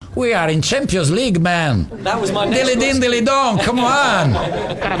We are in Champions League, man. That was my next Dilly din, dilly dong, come on.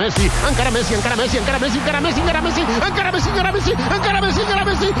 Encara Messi, encara Messi, encara Messi, encara Messi, encara Messi, encara Messi, encara Messi, encara Messi, encara Messi, encara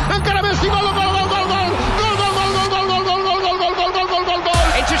Messi, encara Messi, gol, gol, gol, gol, gol, gol, gol, gol, gol, gol, gol, gol, gol, gol, gol, gol, gol, gol, gol.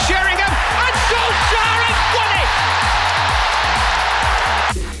 Into Sheringham, and Solskjaer has won it.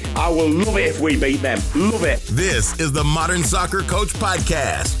 I will love it if we beat them. Love it. This is the Modern Soccer Coach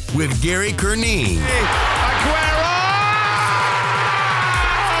Podcast with Gary Curneen.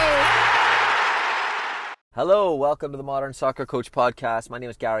 Hello, welcome to the Modern Soccer Coach Podcast. My name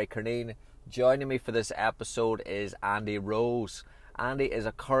is Gary Curneen. Joining me for this episode is Andy Rose. Andy is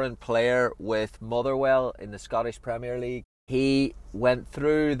a current player with Motherwell in the Scottish Premier League. He went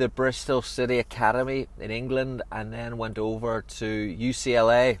through the Bristol City Academy in England and then went over to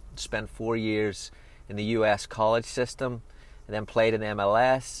UCLA, spent 4 years in the US college system, and then played in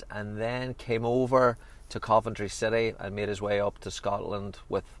MLS, and then came over to Coventry City and made his way up to Scotland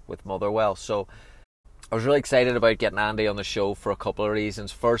with Motherwell. So I was really excited about getting Andy on the show for a couple of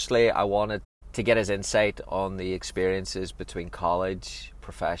reasons. Firstly, I wanted to get his insight on the experiences between college,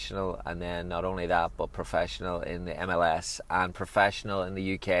 professional, and then not only that, but professional in the MLS and professional in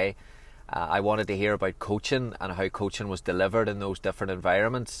the UK. I wanted to hear about coaching and how coaching was delivered in those different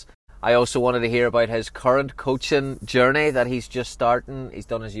environments. I also wanted to hear about his current coaching journey that he's just starting. He's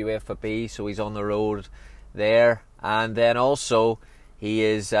done his UEFA B, so he's on the road there. And then also,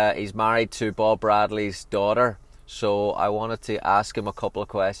 he's married to Bob Bradley's daughter, so I wanted to ask him a couple of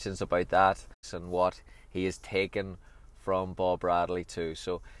questions about that and what he has taken from Bob Bradley too.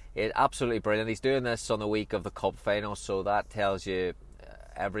 So it's absolutely brilliant. He's doing this on the week of the Cup final, so that tells you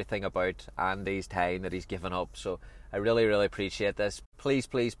everything about Andy's time that he's given up. So I really, really appreciate this. Please,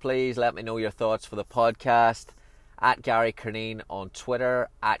 please, please let me know your thoughts for the podcast at Gary Curneen on Twitter,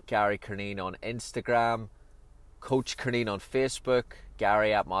 at Gary Curneen on Instagram, Coach Curneen on Facebook,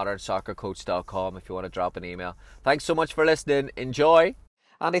 Gary at modernsoccercoach.com if you want to drop an email. Thanks so much for listening. Enjoy.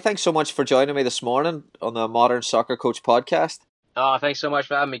 Andy, thanks so much for joining me this morning on the Modern Soccer Coach Podcast. Oh, thanks so much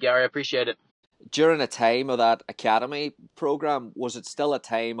for having me, Gary. I appreciate it. During a time of that academy program, was it still a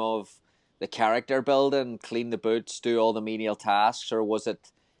time of the character building, clean the boots, do all the menial tasks, or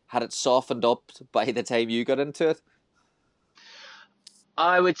had it softened up by the time you got into it?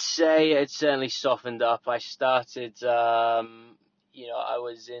 I would say it certainly softened up. I started, I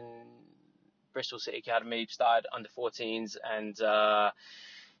was in Bristol City Academy, started under 14s, and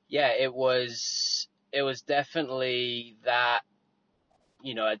it was definitely that.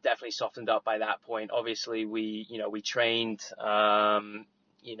 It definitely softened up by that point. Obviously, we trained, at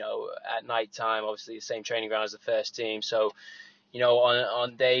night time. Obviously, the same training ground as the first team. So,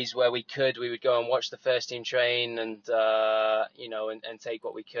 on days where we would go and watch the first team train and take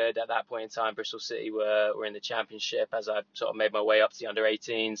what we could. At that point in time, Bristol City were in the championship as I sort of made my way up to the under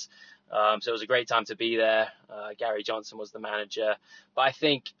 18s. So it was a great time to be there. Gary Johnson was the manager, but I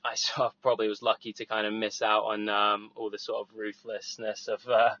think I sort of probably was lucky to kind of miss out on all the sort of ruthlessness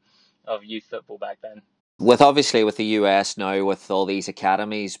of youth football back then. With the US now, with all these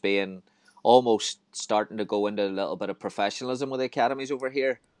academies being almost starting to go into a little bit of professionalism with the academies over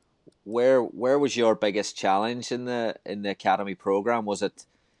here, where was your biggest challenge in the academy program? Was it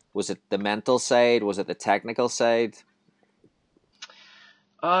the mental side? Was it the technical side?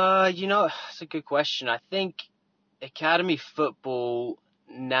 It's a good question. I think academy football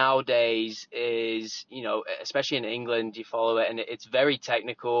nowadays is, especially in England, you follow it and it's very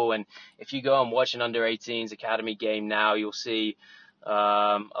technical. And if you go and watch an under 18s academy game now, you'll see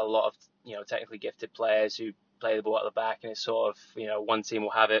a lot of, technically gifted players who play the ball at the back, and it's sort of, one team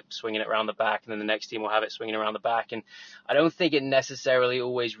will have it swinging it around the back and then the next team will have it swinging around the back. And I don't think it necessarily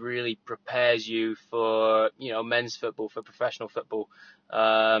always really prepares you for, men's football, for professional football.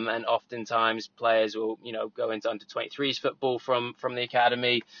 And oftentimes players will, go into under 23s football from the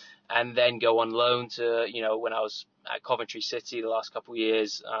academy and then go on loan to, when I was at Coventry City the last couple of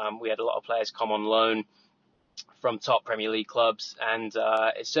years, we had a lot of players come on loan from top Premier League clubs, and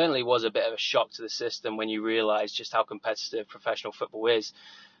it certainly was a bit of a shock to the system when you realise just how competitive professional football is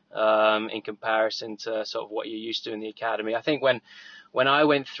in comparison to sort of what you're used to in the academy. I think when I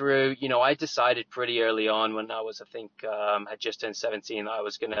went through, I decided pretty early on when I was, had just turned 17, that I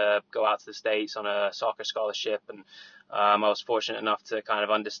was going to go out to the States on a soccer scholarship, and I was fortunate enough to kind of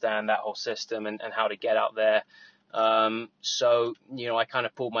understand that whole system and how to get out there. So, I kind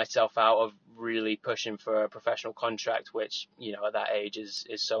of pulled myself out of really pushing for a professional contract, which, at that age is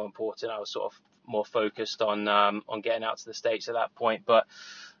so important. I was sort of more focused on getting out to the States at that point. But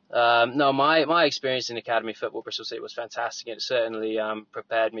no, my experience in academy football, Bristol City, was fantastic. It certainly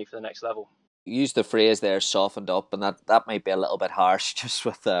prepared me for the next level. You used the phrase there, softened up, and that might be a little bit harsh just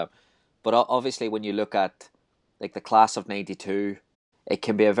with but obviously when you look at like the class of 92, it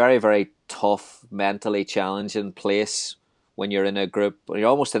can be a very, very tough, mentally challenging place when you're in a group, you're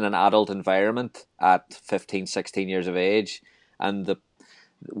almost in an adult environment at 15, 16 years of age, and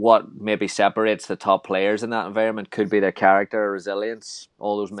what maybe separates the top players in that environment could be their character, resilience,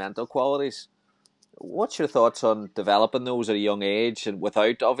 all those mental qualities. What's your thoughts on developing those at a young age, and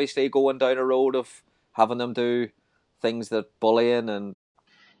without obviously going down a road of having them do things that bullying and...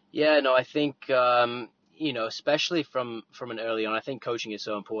 Yeah, no, I think especially from an early on, I think coaching is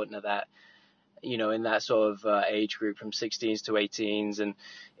so important at that, in that sort of age group from 16s to 18s. And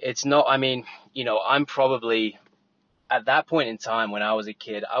it's not, I'm probably at that point in time when I was a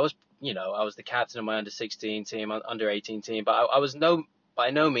kid, I was the captain of my under 16 team, under 18 team, but I was by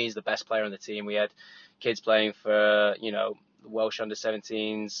no means the best player on the team. We had kids playing for, the Welsh under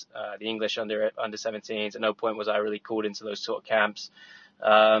 17s, the English under 17s. At no point was I really called into those sort of camps.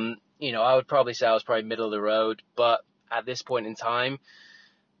 I would probably say I was probably middle of the road, but at this point in time,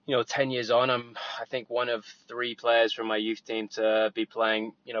 10 years on, I'm, I think, one of 3 players from my youth team to be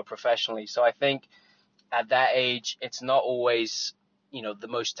playing, professionally. So I think at that age, it's not always, the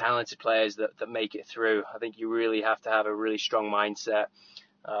most talented players that make it through. I think you really have to have a really strong mindset,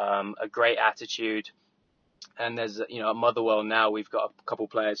 a great attitude. And there's, at Motherwell now, we've got a couple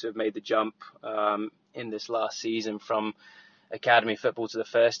players who have made the jump in this last season from academy football to the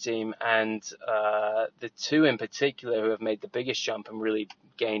first team, and the 2 in particular who have made the biggest jump and really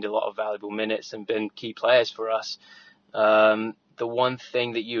gained a lot of valuable minutes and been key players for us. The one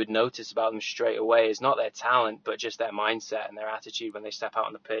thing that you would notice about them straight away is not their talent, but just their mindset and their attitude when they step out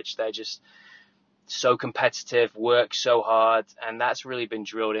on the pitch. They're just so competitive, work so hard, and that's really been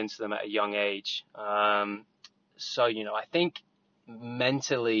drilled into them at a young age. So I think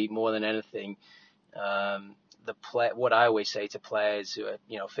mentally more than anything, what I always say to players who are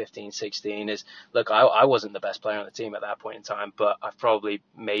 15, 16 is, look, I wasn't the best player on the team at that point in time, but I've probably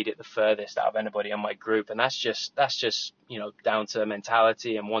made it the furthest out of anybody on my group, and that's just down to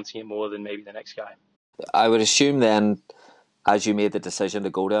mentality and wanting it more than maybe the next guy. I would assume then, as you made the decision to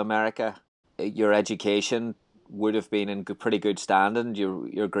go to America, your education would have been in pretty good standing.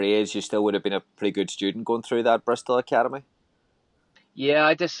 Your grades, you still would have been a pretty good student going through that Bristol Academy. Yeah,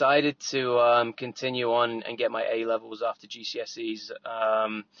 I decided to continue on and get my A levels after GCSEs.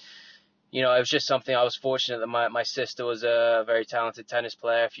 It was just something. I was fortunate that my sister was a very talented tennis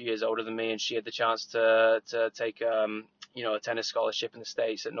player, a few years older than me, and she had the chance to take a tennis scholarship in the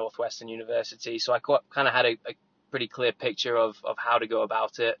States at Northwestern University. So I kind of had a pretty clear picture of how to go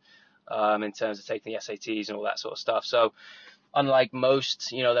about it in terms of taking the SATs and all that sort of stuff. So unlike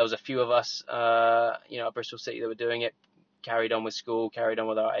most, there was a few of us, at Bristol City that were doing it. Carried on with school, carried on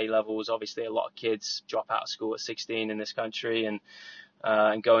with our A levels. Obviously, a lot of kids drop out of school at 16 in this country and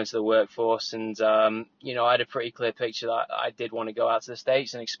go into the workforce. And I had a pretty clear picture that I did want to go out to the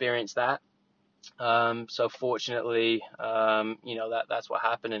States and experience that. So fortunately, that's what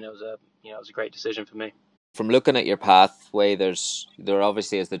happened, and it was a great decision for me. From looking at your pathway, there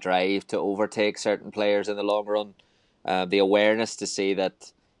obviously is the drive to overtake certain players in the long run, the awareness to see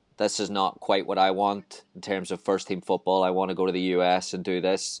that this is not quite what I want in terms of first team football. I want to go to the US and do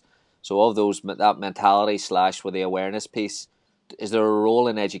this. So all of that mentality / with the awareness piece, is there a role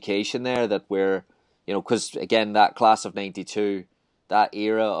in education there that we're, because again, that class of 92, that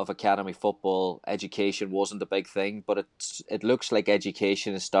era of academy football, education wasn't a big thing, but it looks like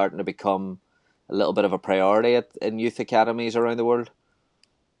education is starting to become a little bit of a priority in youth academies around the world.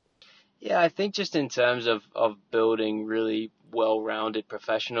 Yeah, I think just in terms of building really well-rounded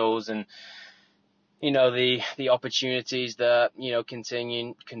professionals and the opportunities that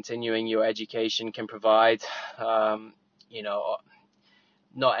continuing your education can provide. Not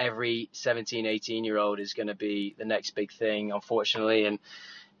every 17, 18-year-old is going to be the next big thing, unfortunately, and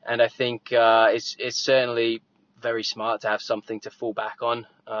I think it's certainly very smart to have something to fall back on.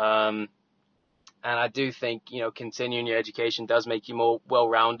 And I do think, continuing your education does make you more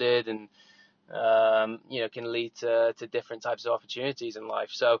well-rounded and, can lead to different types of opportunities in life.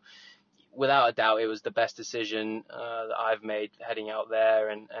 So without a doubt, it was the best decision that I've made heading out there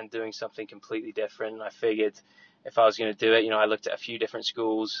and doing something completely different. And I figured if I was going to do it, I looked at a few different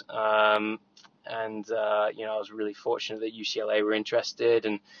schools and I was really fortunate that UCLA were interested.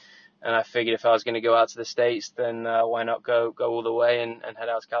 And I figured if I was going to go out to the States, then why not go all the way and head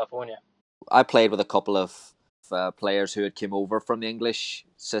out to California. I played with a couple of players who had came over from the English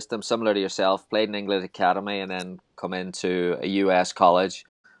system, similar to yourself, played in England academy and then come into a US college.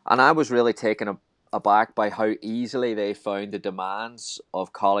 And I was really taken aback by how easily they found the demands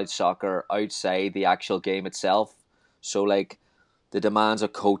of college soccer outside the actual game itself. So like the demands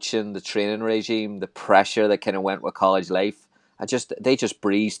of coaching, the training regime, the pressure that kind of went with college life, they just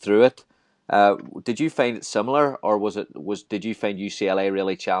breezed through it. Did you find it similar, or did you find UCLA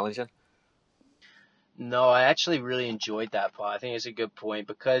really challenging? No, I actually really enjoyed that part. I think it's a good point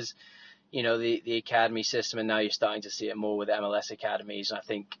because, you know, the academy system, and now you're starting to see it more with MLS academies. And I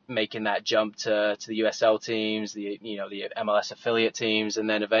think making that jump to the USL teams, the MLS affiliate teams, and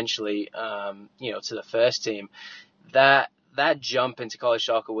then eventually, to the first team, that jump into college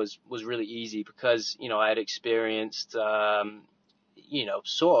soccer was really easy because, you know, I had experienced,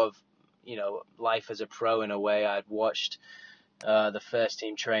 life as a pro in a way. I'd watched the first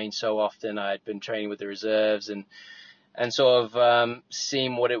team train so often. I'd been training with the reserves and sort of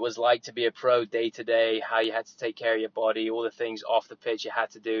seen what it was like to be a pro day to day, how you had to take care of your body, all the things off the pitch you had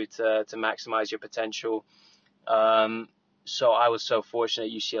to do to maximize your potential. So I was so fortunate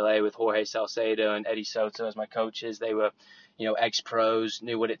at UCLA with Jorge Salcedo and Eddie Soto as my coaches. They were, you know, ex-pros,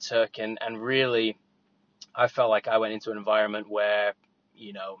 knew what it took. And really, I felt like I went into an environment where,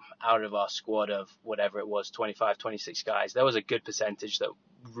 you know, out of our squad of whatever it was, 25, 26 guys, there was a good percentage that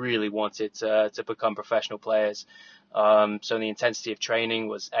really wanted to become professional players. So the intensity of training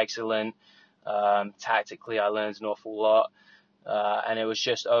was excellent. Tactically, I learned an awful lot. And it was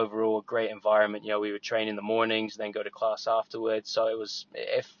just overall a great environment. You know, we would train in the mornings, then go to class afterwards. So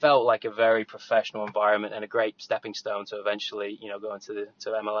it felt like a very professional environment and a great stepping stone to eventually, you know, go into to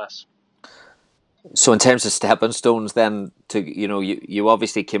MLS. So in terms of stepping stones, then you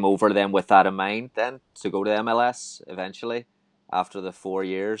obviously came over then with that in mind, then to go to MLS eventually after the 4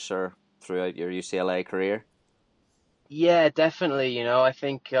 years or throughout your UCLA career. Yeah, definitely. You know, I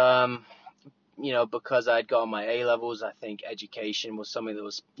think because I'd got my A levels, I think education was something that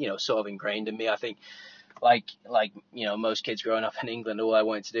was, you know, sort of ingrained in me. I think like most kids growing up in England, all I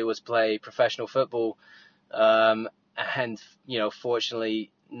wanted to do was play professional football. And you know,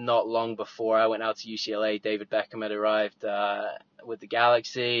 fortunately, not long before I went out to UCLA, David Beckham had arrived with the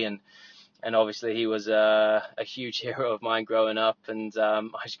Galaxy, and obviously he was a huge hero of mine growing up, and I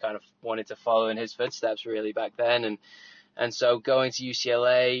just kind of wanted to follow in his footsteps really back then, and so going to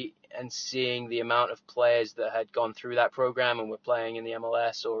UCLA and seeing the amount of players that had gone through that program and were playing in the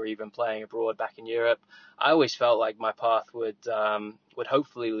MLS or even playing abroad back in Europe, I always felt like my path would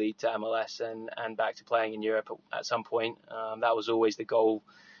hopefully lead to MLS and back to playing in Europe at some point. That was always the goal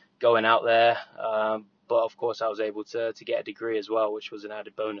going out there. But of course I was able to get a degree as well, which was an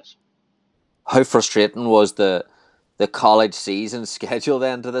added bonus. How frustrating was the college season schedule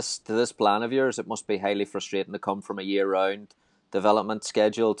then to this plan of yours? It must be highly frustrating to come from a year-round development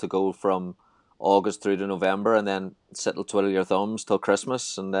schedule to go from August through to November and then sit and twiddle your thumbs till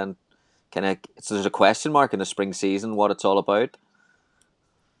Christmas, and then so there's a question mark in the spring season what it's all about.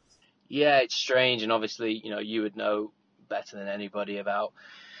 Yeah, it's strange, and obviously, you know, you would know better than anybody about,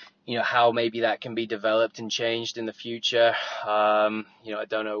 you know, how maybe that can be developed and changed in the future. I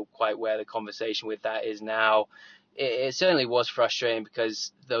don't know quite where the conversation with that is now. It certainly was frustrating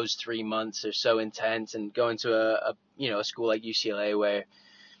because those 3 months are so intense, and going to a school like UCLA where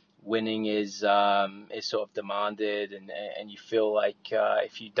winning is sort of demanded, and you feel like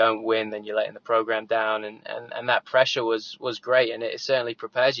if you don't win, then you're letting the program down, and that pressure was great, and it certainly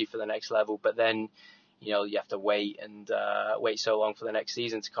prepares you for the next level. But then, you know, you have to wait so long for the next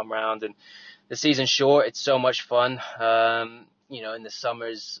season to come around, and the season's short. It's so much fun. In the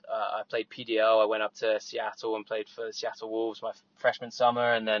summers, I played PDL. I went up to Seattle and played for the Seattle Wolves my freshman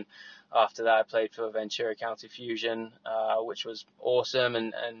summer. And then after that, I played for Ventura County Fusion, which was awesome.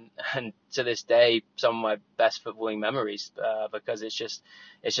 And to this day, some of my best footballing memories, because it's just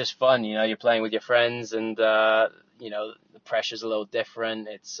fun. You know, you're playing with your friends, and, the pressure's a little different.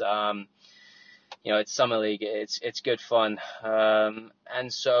 It's, it's summer league. It's good fun.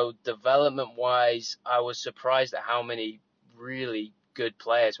 And so development wise, I was surprised at how many really good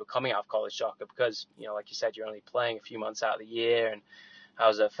players were coming out of college soccer, because, you know, like you said, you're only playing a few months out of the year, and how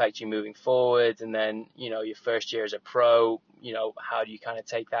does it affect you moving forward? And then, you know, your first year as a pro, you know, how do you kind of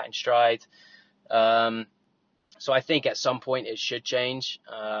take that in stride? So I think at some point it should change.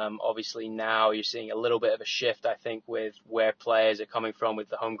 Obviously now you're seeing a little bit of a shift, I think, with where players are coming from with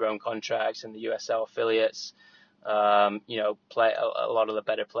the homegrown contracts and the USL affiliates. Play a lot of the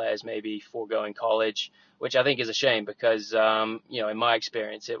better players maybe foregoing college, which I think is a shame, because, in my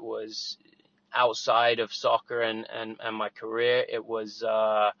experience, it was outside of soccer and my career, it was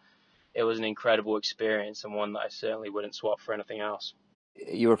an incredible experience, and one that I certainly wouldn't swap for anything else.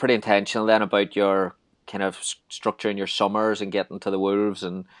 You were pretty intentional then about your kind of structuring your summers and getting to the Wolves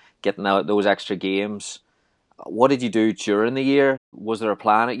and getting out those extra games. What did you do during the year? Was there a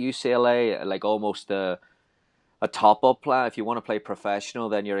plan at UCLA, like almost a top-up plan? If you want to play professional,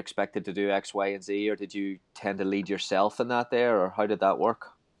 then you're expected to do X, Y, and Z, or did you tend to lead yourself in that there, or how did that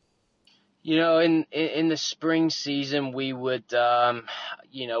work? You know, in the spring season, we would,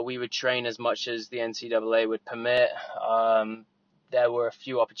 we would train as much as the NCAA would permit. There were a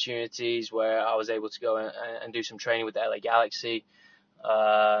few opportunities where I was able to go and do some training with the LA Galaxy,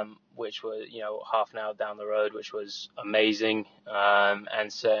 which was, half an hour down the road, which was amazing,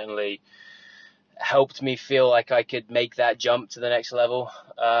 and certainly helped me feel like I could make that jump to the next level.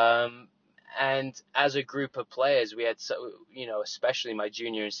 And as a group of players, we had, especially my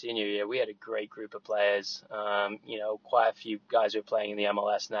junior and senior year, we had a great group of players. Quite a few guys who are playing in the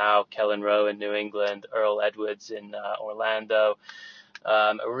MLS now, Kellen Rowe in New England, Earl Edwards in Orlando,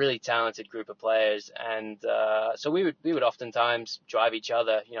 a really talented group of players. And so we would oftentimes drive each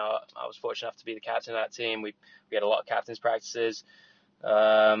other. I was fortunate enough to be the captain of that team. We had a lot of captains practices.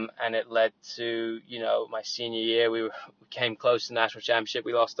 And it led to, my senior year, we came close to the national championship.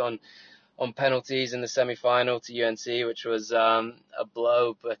 We lost on penalties in the semi-final to UNC, which was a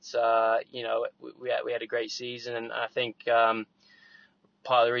blow, but we had a great season, and I think part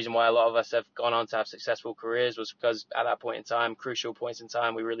of the reason why a lot of us have gone on to have successful careers was because at that point in time, crucial points in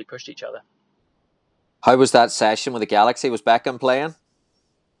time, we really pushed each other. How was that session with the Galaxy? Was Beckham playing?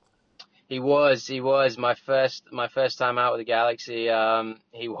 He was my first time out with the Galaxy.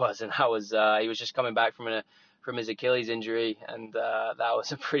 He was, and he was just coming back from his Achilles injury, and that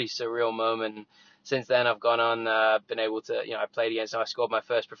was a pretty surreal moment. And since then, I've gone on, been able to, I played against him. I scored my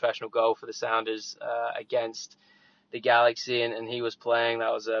first professional goal for the Sounders against the Galaxy, and he was playing.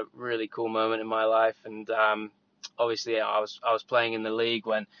 That was a really cool moment in my life. And obviously, I was playing in the league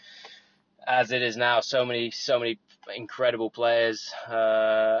when, as it is now, so many incredible players,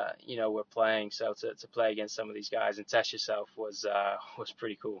 were playing. So to play against some of these guys and test yourself was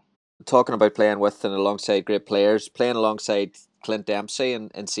pretty cool. Talking about playing with and alongside great players, playing alongside Clint Dempsey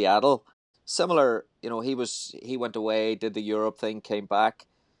in Seattle, similar, he went away, did the Europe thing, came back.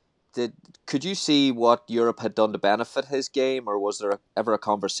 Could you see what Europe had done to benefit his game, or was there ever a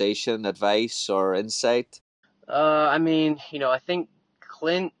conversation, advice, or insight? I think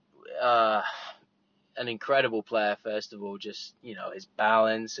Clint, an incredible player, first of all, just, his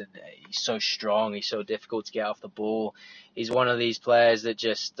balance, and he's so strong, he's so difficult to get off the ball. He's one of these players that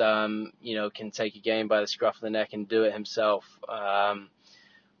just, can take a game by the scruff of the neck and do it himself,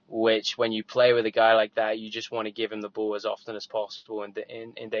 which when you play with a guy like that, you just want to give him the ball as often as possible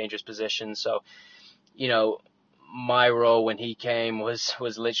in dangerous positions. So, my role when he came was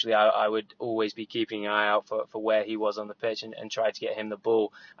literally I would always be keeping an eye out for where he was on the pitch and try to get him the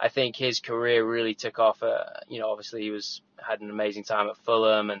ball. I think his career really took off. Obviously he had an amazing time at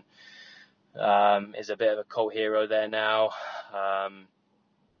Fulham and is a bit of a cult hero there now.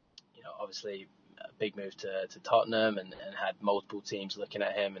 Obviously a big move to Tottenham and had multiple teams looking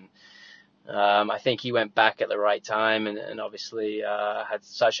at him. And I think he went back at the right time and obviously had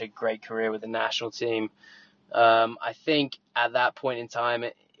such a great career with the national team. I think at that point in time,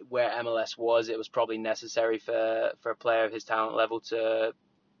 where MLS was, it was probably necessary for a player of his talent level to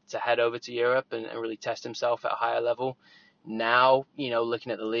head over to Europe and really test himself at a higher level. Now,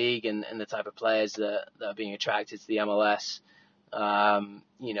 looking at the league and the type of players that are being attracted to the MLS,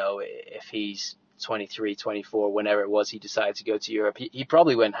 if he's 23, 24, whenever it was he decided to go to Europe, he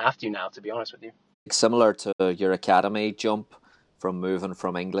probably wouldn't have to now, to be honest with you. Similar to your academy jump, from moving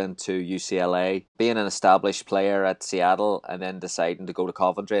from England to UCLA, being an established player at Seattle and then deciding to go to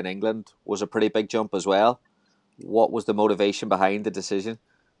Coventry in England was a pretty big jump as well. What was the motivation behind the decision?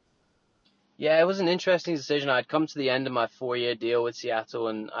 Yeah, it was an interesting decision. I'd come to the end of my 4-year deal with Seattle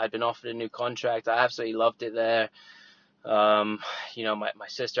and I'd been offered a new contract. I absolutely loved it there. My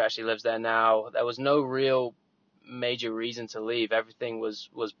sister actually lives there now. There was no real major reason to leave. Everything was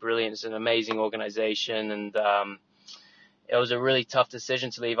brilliant. It's an amazing organization, and it was a really tough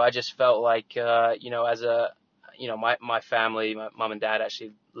decision to leave. I just felt like, my family, my mum and dad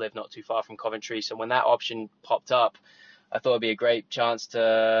actually live not too far from Coventry. So when that option popped up, I thought it'd be a great chance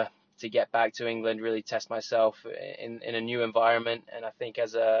to get back to England, really test myself in a new environment. And I think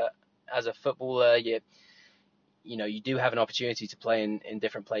as a footballer, you do have an opportunity to play in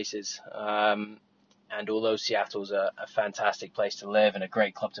different places. And although Seattle's a fantastic place to live and a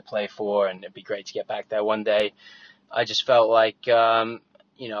great club to play for, and it'd be great to get back there one day, I just felt like, I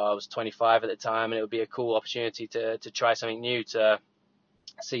was 25 at the time, and it would be a cool opportunity to try something new, to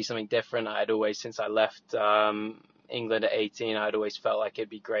see something different. I'd always, since I left England at 18, I'd always felt like it'd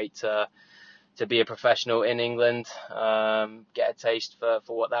be great to to be a professional in England, get a taste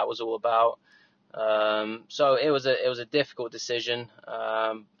for what that was all about. So it was a difficult decision,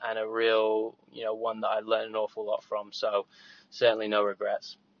 and a real, one that I learned an awful lot from. So certainly no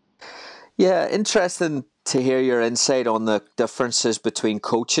regrets. Yeah, interesting to hear your insight on the differences between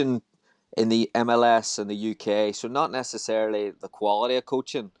coaching in the MLS and the UK. So not necessarily the quality of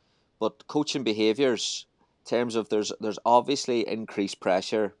coaching, but coaching behaviours. In terms of there's obviously increased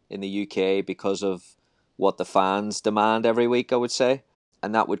pressure in the UK because of what the fans demand every week, I would say,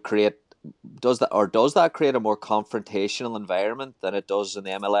 and that would create does that create a more confrontational environment than it does in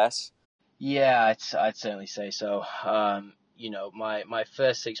the MLS? Yeah, I'd certainly say so. My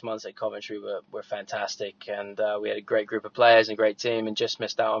first 6 months at Coventry were fantastic, and we had a great group of players and a great team, and just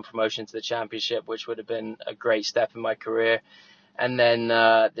missed out on promotion to the Championship, which would have been a great step in my career. And then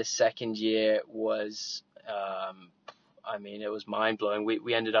the second year was, it was mind-blowing.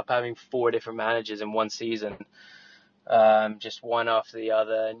 We ended up having 4 different managers in one season, just one after the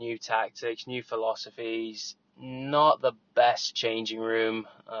other, new tactics, new philosophies, not the best changing room,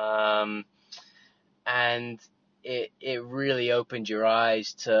 and it really opened your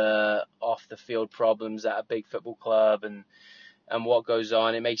eyes to off the field problems at a big football club and what goes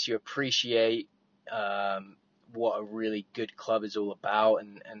on. It makes you appreciate what a really good club is all about,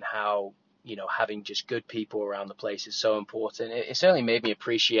 and how, having just good people around the place is so important. It certainly made me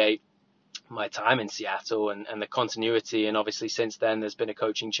appreciate my time in Seattle and the continuity. And obviously since then there's been a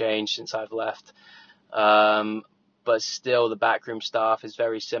coaching change since I've left. But still the backroom staff is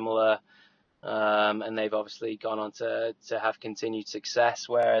very similar. And they've obviously gone on to have continued success.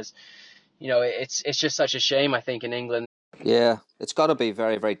 Whereas, it's just such a shame, I think, in England. Yeah, it's got to be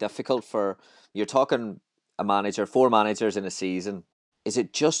very, very difficult you're talking a manager, 4 managers in a season. Is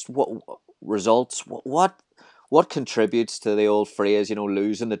it just what results? What contributes to the old phrase,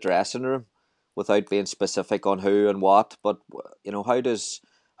 losing the dressing room, without being specific on who and what? But, how does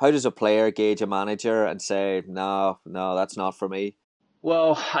a player gauge a manager and say, no, that's not for me?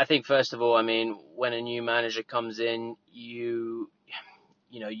 Well, I think first of all, when a new manager comes in, you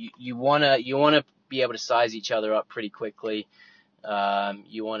want to be able to size each other up pretty quickly.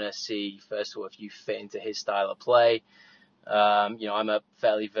 You want to see, first of all, if you fit into his style of play. I'm a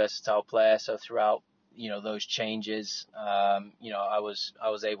fairly versatile player, so throughout those changes, I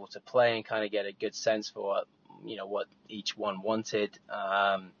was able to play and kind of get a good sense for what each one wanted.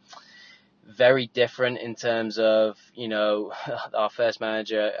 Very different in terms of, our first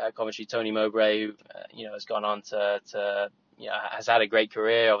manager at Coventry, Tony Mowbray, who, has gone on to has had a great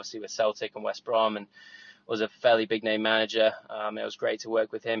career, obviously with Celtic and West Brom, and was a fairly big name manager. It was great to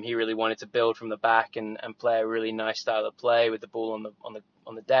work with him. He really wanted to build from the back and play a really nice style of play with the ball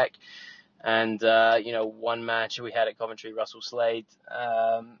on the deck. And, one manager we had at Coventry, Russell Slade,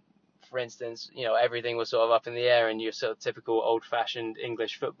 for instance, everything was sort of up in the air, and you're sort of typical old-fashioned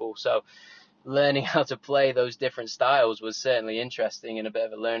English football. So learning how to play those different styles was certainly interesting and a bit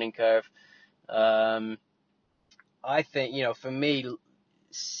of a learning curve. I think, for me,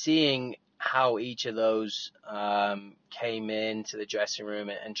 seeing how each of those came into the dressing room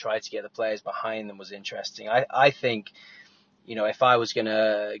and tried to get the players behind them was interesting. I think, if I was going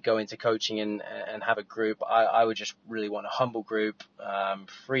to go into coaching and have a group, I would just really want a humble group,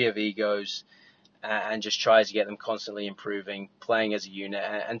 free of egos, and just try to get them constantly improving, playing as a unit.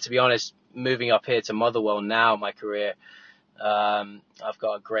 And to be honest, moving up here to Motherwell now, my career, I've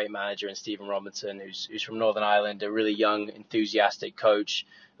got a great manager in Stephen Robinson, who's from Northern Ireland, a really young, enthusiastic coach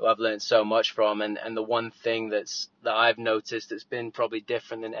who I've learned so much from. And the one thing that I've noticed that's been probably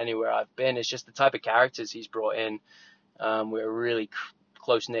different than anywhere I've been is just the type of characters he's brought in. We're a really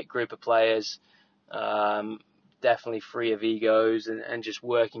close-knit group of players, definitely free of egos, and just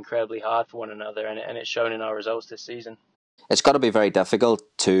work incredibly hard for one another. And it's shown in our results this season. It's got to be very difficult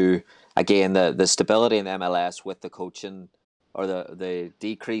to, again, the stability in the MLS with the coaching, or the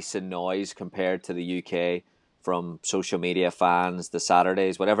decrease in noise compared to the UK from social media, fans, the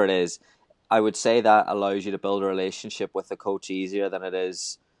Saturdays, whatever it is. I would say that allows you to build a relationship with the coach easier than it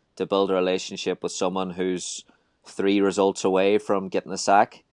is to build a relationship with someone who's 3 results away from getting the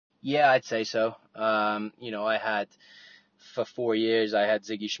sack. Yeah, I'd say so. I had, for 4 years, I had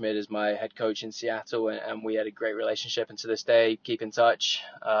Ziggy Schmidt as my head coach in Seattle, and we had a great relationship, and to this day, keep in touch.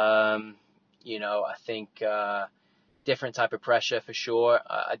 I think different type of pressure for sure.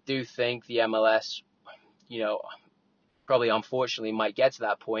 I do think the MLS, probably unfortunately might get to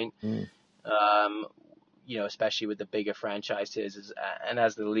that point, especially with the bigger franchises, and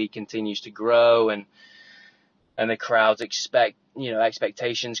as the league continues to grow, and the crowds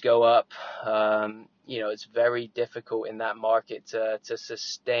expectations go up. It's very difficult in that market to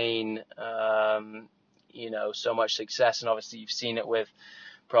sustain, so much success. And obviously you've seen it with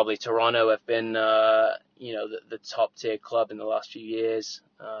probably Toronto have been, the top tier club in the last few years.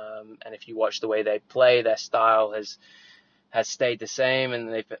 And if you watch the way they play, their style has stayed the same,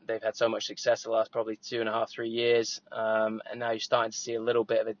 and they've had so much success the last probably 2.5, 3 years. And now you're starting to see a little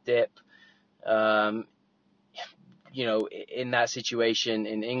bit of a dip. In that situation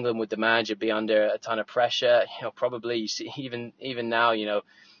in England, would the manager be under a ton of pressure? Probably. You see, even now,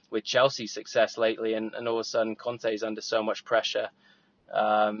 with Chelsea's success lately, and all of a sudden Conte's under so much pressure.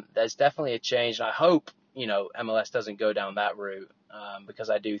 There's definitely a change, and I hope MLS doesn't go down that route, because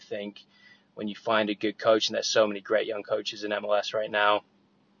I do think when you find a good coach, and there's so many great young coaches in MLS right now,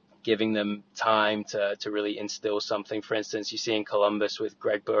 giving them time to really instill something. For instance, you see in Columbus with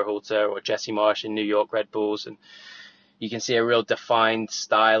Greg Berhalter or Jesse Marsch in New York Red Bulls, and you can see a real defined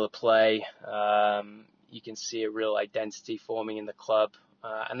style of play. You can see a real identity forming in the club,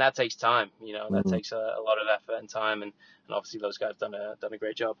 and that takes time. That takes a lot of effort and time, and obviously those guys have done a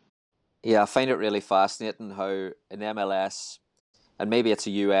great job. Yeah, I find it really fascinating how in MLS, and maybe it's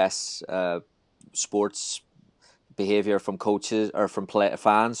a US sports behavior from coaches or from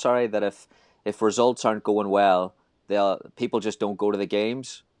fans, that if results aren't going well, people just don't go to the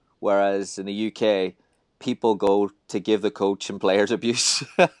games. Whereas in the UK, people go to give the coach and players abuse.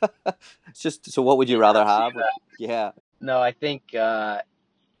 It's just, so what would you rather have? Yeah. No, I think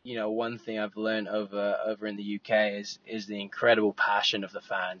one thing I've learned over in the UK is the incredible passion of the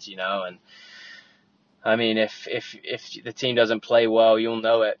fans. And I mean, if the team doesn't play well, you'll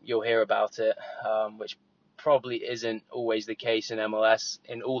know it. You'll hear about it, which probably isn't always the case in MLS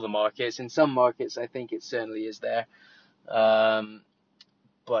in all the markets. In some markets, I think it certainly is there.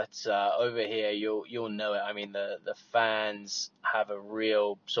 But over here, you'll know it. I mean, the fans have a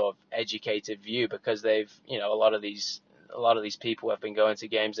real sort of educated view, because they've, a lot of these people have been going to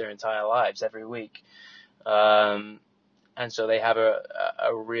games their entire lives every week. And so they have a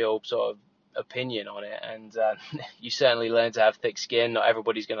real sort of opinion on it, and you certainly learn to have thick skin. Not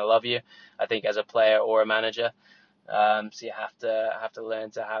everybody's going to love you, I think, as a player or a manager. So you have to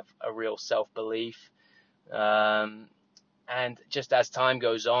learn to have a real self-belief. And just as time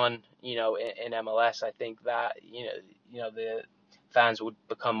goes on, in MLS, I think that the fans will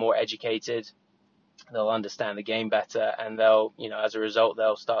become more educated. They'll understand the game better, and they'll, as a result,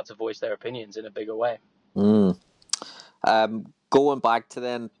 they'll start to voice their opinions in a bigger way. Going back to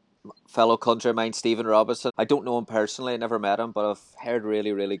then fellow country of mine, Stephen Robinson. I don't know him personally, I never met him, but I've heard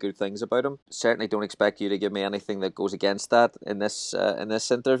really, really good things about him. Certainly don't expect you to give me anything that goes against that in this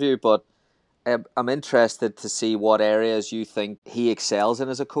interview, but I'm interested to see what areas you think he excels in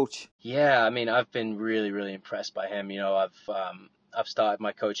as a coach. Yeah, I mean, I've been really, really impressed by him. I've started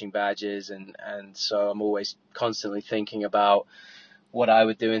my coaching badges, and so I'm always constantly thinking about what I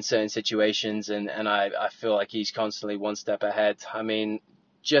would do in certain situations, and I feel like he's constantly one step ahead. I mean,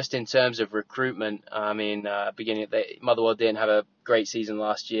 just in terms of recruitment, Motherwell didn't have a great season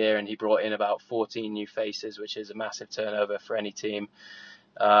last year, and he brought in about 14 new faces, which is a massive turnover for any team.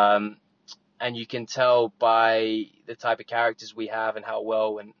 And you can tell by the type of characters we have and how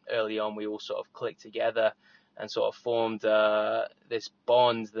well, and early on, we all sort of clicked together and sort of formed this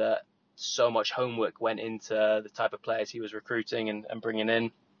bond, that so much homework went into the type of players he was recruiting and bringing in,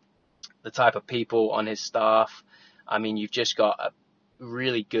 the type of people on his staff. I mean, you've just got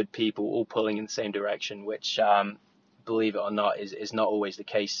really good people all pulling in the same direction, which, believe it or not, is not always the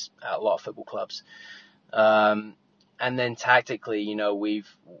case at a lot of football clubs. And then tactically,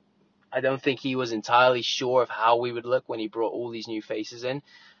 I don't think he was entirely sure of how we would look when he brought all these new faces in,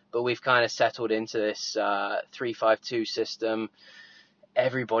 but we've kind of settled into this 3-5-2 system.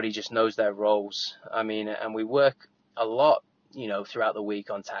 Everybody just knows their roles. I mean, and we work a lot, throughout the week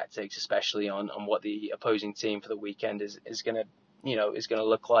on tactics, especially on what the opposing team for the weekend is going to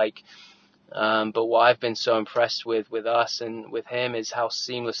look like. But what I've been so impressed with us and with him is how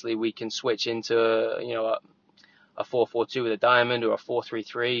seamlessly we can switch into a 4-4-2 with a diamond, or a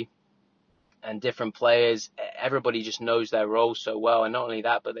 4-3-3. And different players, everybody just knows their role so well. And not only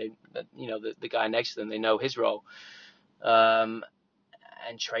that, but the guy next to them, they know his role. And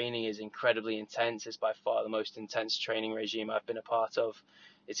training is incredibly intense. It's by far the most intense training regime I've been a part of.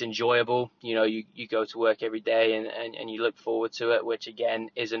 It's enjoyable. You go to work every day and you look forward to it, which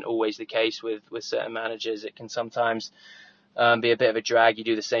again isn't always the case with certain managers. It can sometimes be a bit of a drag. You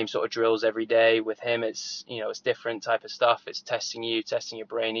do the same sort of drills every day. With him, it's different type of stuff. It's testing your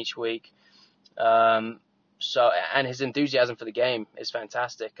brain each week. And his enthusiasm for the game is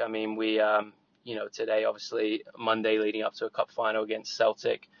fantastic. I mean, we today, obviously Monday leading up to a cup final against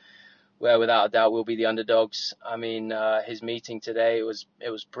Celtic, where without a doubt we'll be the underdogs. I mean, his meeting today, it was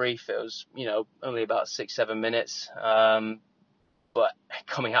brief. It was, only about 6-7 minutes. But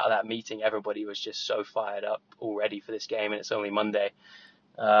coming out of that meeting, everybody was just so fired up already for this game, and it's only Monday.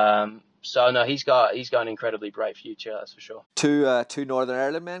 So no, he's got an incredibly bright future, that's for sure. Two Northern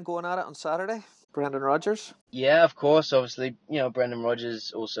Ireland men going at it on Saturday. Brendan Rodgers. Yeah, of course. Obviously, Brendan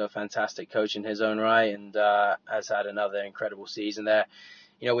Rodgers, also a fantastic coach in his own right, and has had another incredible season there.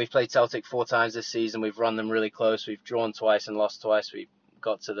 We've played Celtic 4 times this season. We've run them really close. We've drawn twice and lost twice. We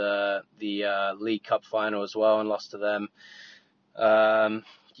got to the League Cup final as well and lost to them.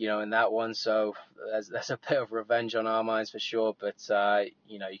 In that one, so there's a bit of revenge on our minds for sure, but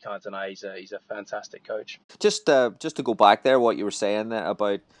you can't deny he's a fantastic coach. Just to go back there, what you were saying there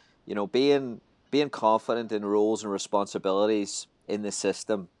about being confident in roles and responsibilities in the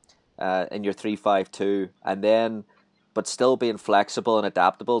system, in your 3-5-2, and then but still being flexible and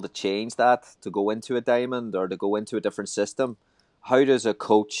adaptable to change that, to go into a diamond or to go into a different system. How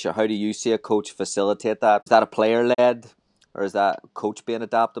do you see a coach facilitate that? Is that a player led? Or is that coach being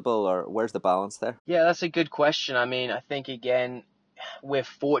adaptable, or where's the balance there? Yeah, that's a good question. I mean, I think again, we're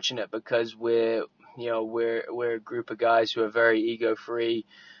fortunate because we're a group of guys who are very ego free.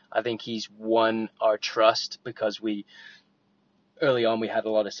 I think he's won our trust because early on we had a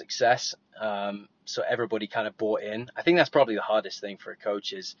lot of success. So everybody kind of bought in. I think that's probably the hardest thing for a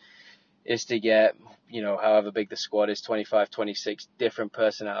coach is to get, however big the squad is, 25, 26 different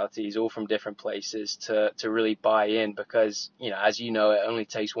personalities, all from different places to really buy in because, as it only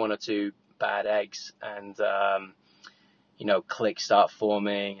takes 1 or 2 bad eggs and, cliques start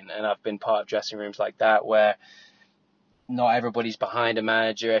forming. And I've been part of dressing rooms like that where not everybody's behind a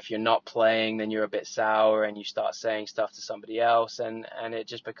manager. If you're not playing, then you're a bit sour and you start saying stuff to somebody else and it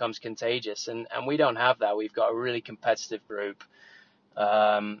just becomes contagious. And we don't have that. We've got a really competitive group.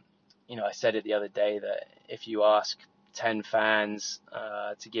 I said it the other day that if you ask 10 fans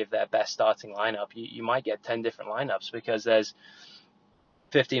to give their best starting lineup, you might get 10 different lineups because there's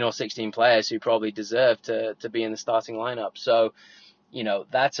 15 or 16 players who probably deserve to be in the starting lineup. So,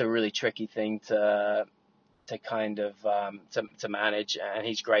 that's a really tricky thing to kind of to manage, and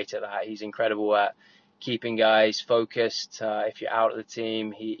he's great at that. He's incredible at keeping guys focused. If you're out of the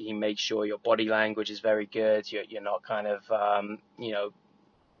team, he makes sure your body language is very good. You're not kind of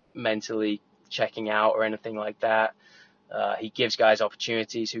mentally checking out or anything like that. He gives guys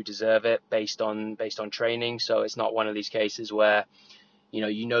opportunities who deserve it based on training. So it's not one of these cases where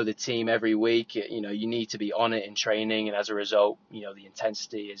the team every week, you need to be on it in training, and as a result, the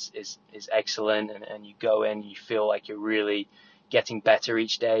intensity is excellent, and you go in, you feel like you're really getting better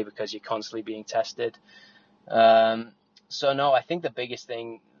each day because you're constantly being tested. So no, I think the biggest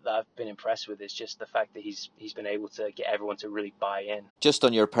thing that I've been impressed with is just the fact that he's been able to get everyone to really buy in. Just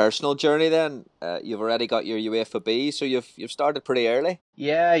on your personal journey then, you've already got your UEFA B, so you've started pretty early.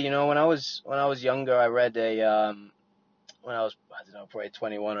 Yeah, when I was younger, I read when I was, probably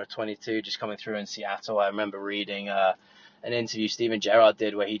 21 or 22, just coming through in Seattle, I remember reading an interview Steven Gerrard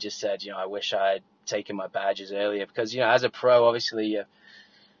did where he just said, I wish I had taken my badges earlier because, as a pro, obviously,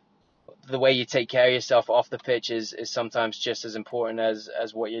 the way you take care of yourself off the pitch is sometimes just as important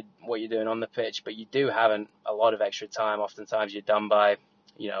as what you're doing on the pitch. But you do have a lot of extra time. Oftentimes you're done by,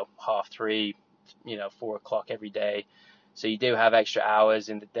 3:30, 4 o'clock every day. So you do have extra hours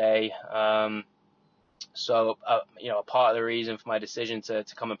in the day. So, a part of the reason for my decision to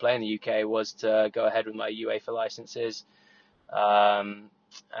come and play in the UK was to go ahead with my UEFA licenses.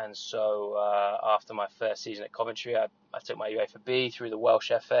 And so after my first season at Coventry, I took my UEFA B through the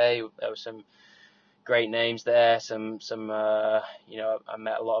Welsh FA. There were some great names there. I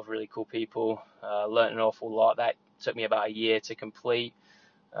met a lot of really cool people, learned an awful lot. That took me about a year to complete.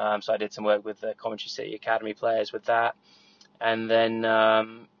 So I did some work with the Coventry City Academy players with that. And then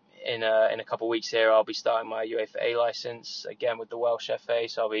in a couple of weeks here, I'll be starting my UEFA A license again with the Welsh FA.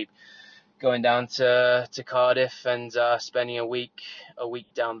 So I'll be going down to Cardiff and spending a week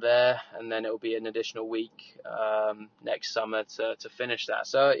down there, and then it'll be an additional week next summer to finish that.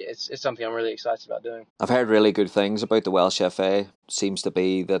 So it's something I'm really excited about doing. I've heard really good things about the Welsh FA. Seems to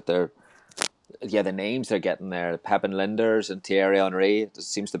be that the names they're getting there, Pep and Linders and Thierry Henry, it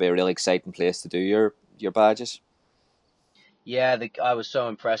seems to be a really exciting place to do your badges. Yeah, I was so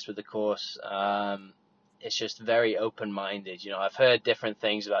impressed with the course. It's just very open-minded. I've heard different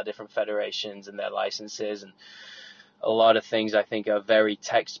things about different federations and their licenses, and a lot of things I think are very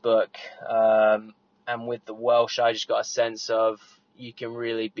textbook. And with the Welsh, I just got a sense of you can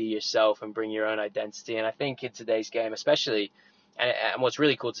really be yourself and bring your own identity. And I think in today's game, especially And what's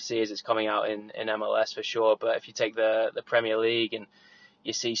really cool to see is it's coming out in MLS for sure. But if you take the Premier League, and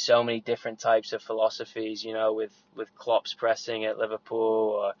you see so many different types of philosophies, with Klopp's pressing at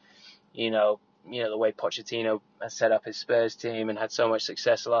Liverpool, or the way Pochettino has set up his Spurs team and had so much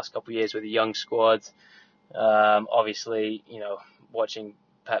success the last couple of years with a young squad. Obviously, watching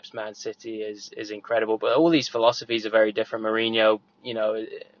Pep's Man City is incredible, but all these philosophies are very different. Mourinho,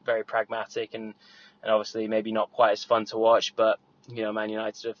 very pragmatic and obviously maybe not quite as fun to watch, but Man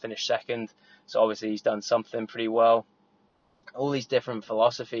United have finished second, so obviously he's done something pretty well. All these different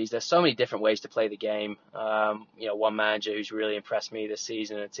philosophies, there's so many different ways to play the game. One manager who's really impressed me this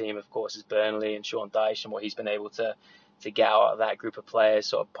season in a team, of course, is Burnley and Sean Dyche, and what he's been able to get out of that group of players,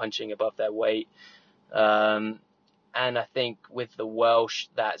 sort of punching above their weight. And I think with the Welsh,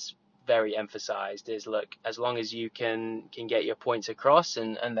 that's very emphasized, is look, as long as you can get your points across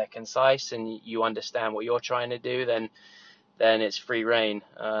and they're concise and you understand what you're trying to do, then it's free reign.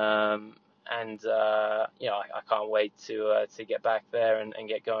 I can't wait to get back there and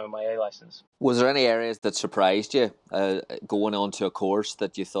get going with my A license. Was there any areas that surprised you going on to a course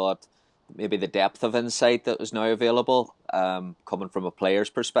that you thought maybe the depth of insight that was now available, coming from a player's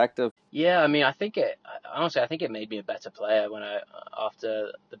perspective? Yeah, I mean, I think it made me a better player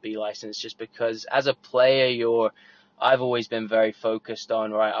after the B license, just because as a player, I've always been very focused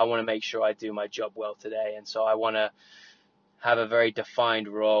on, right, I want to make sure I do my job well today. And so I want to have a very defined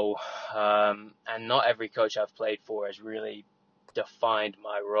role. And not every coach I've played for has really defined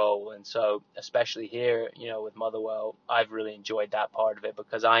my role. And so, especially here, with Motherwell, I've really enjoyed that part of it,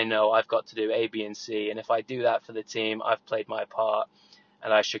 because I know I've got to do A, B, and C. And if I do that for the team, I've played my part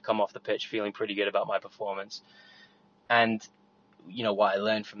and I should come off the pitch feeling pretty good about my performance. And, what I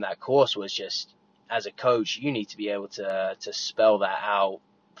learned from that course was just, as a coach, you need to be able to spell that out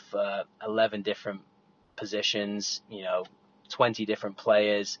for 11 different positions, 20 different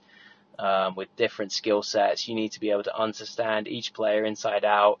players, with different skill sets. You need to be able to understand each player inside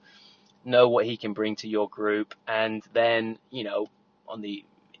out, know what he can bring to your group, and then, on the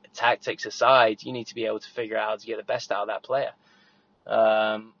tactics aside, you need to be able to figure out how to get the best out of that player.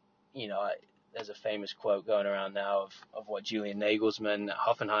 There's a famous quote going around now of what Julian Nagelsmann at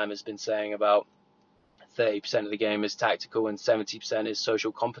Hoffenheim has been saying about 30% of the game is tactical and 70% is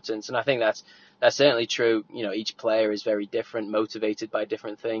social competence. And I think that's certainly true. Each player is very different, motivated by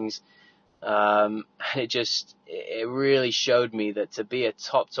different things. And it really showed me that to be a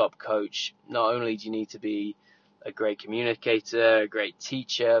top coach, not only do you need to be a great communicator, a great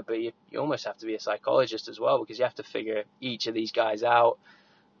teacher, but you almost have to be a psychologist as well, because you have to figure each of these guys out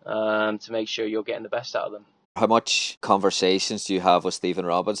to make sure you're getting the best out of them. How much conversations do you have with Stephen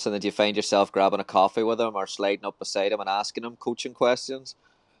Robinson? And do you find yourself grabbing a coffee with him or sliding up beside him and asking him coaching questions?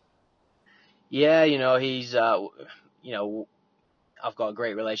 Yeah, he's, I've got a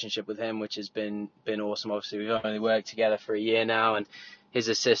great relationship with him, which has been awesome. Obviously, we've only worked together for a year now, and his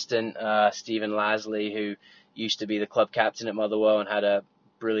assistant, Stephen Lasley, who used to be the club captain at Motherwell and had a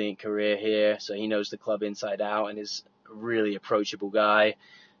brilliant career here, so he knows the club inside out and is a really approachable guy.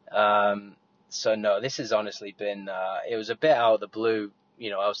 So no, this has honestly been, it was a bit out of the blue.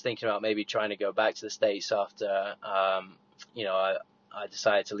 I was thinking about maybe trying to go back to the States after, I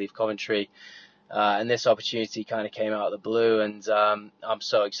decided to leave Coventry. And this opportunity kind of came out of the blue, and I'm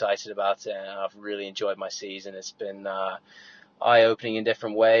so excited about it, and I've really enjoyed my season. It's been eye-opening in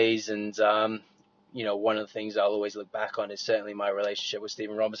different ways, and one of the things I'll always look back on is certainly my relationship with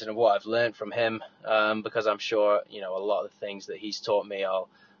Stephen Robinson and what I've learned from him, because I'm sure a lot of the things that he's taught me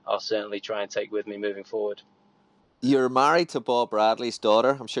I'll certainly try and take with me moving forward. You're married to Bob Bradley's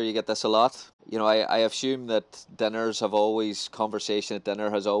daughter. I'm sure you get this a lot. I assume that conversation at dinner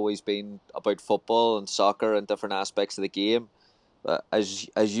has always been about football and soccer and different aspects of the game. But as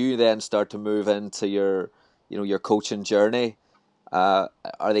you then start to move into your coaching journey, are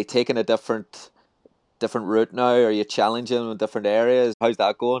they taking a different route now? Are you challenging them in different areas? How's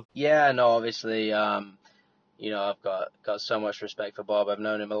that going? Yeah, no, obviously, I've got so much respect for Bob. I've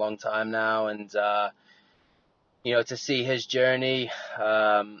known him a long time now, and to see his journey,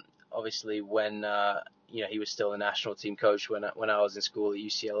 obviously when he was still a national team coach when I was in school at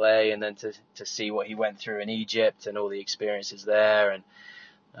UCLA, and then to see what he went through in Egypt and all the experiences there, and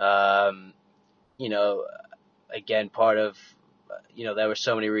again, part of there were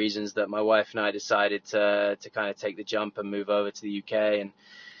so many reasons that my wife and I decided to kind of take the jump and move over to the UK, and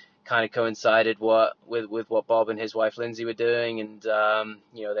kind of coincided with what Bob and his wife Lindsay were doing, and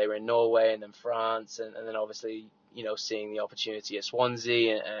they were in Norway and then France, and then obviously seeing the opportunity at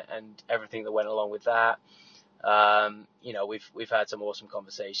Swansea and everything that went along with that. We've had some awesome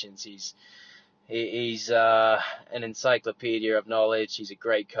conversations. He's an encyclopedia of knowledge. He's a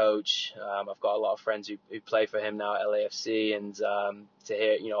great coach. I've got a lot of friends who play for him now at LAFC, and to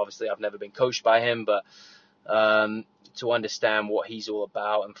hear, obviously I've never been coached by him, but to understand what he's all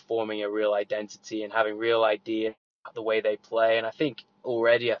about and forming a real identity and having real idea the way they play. And I think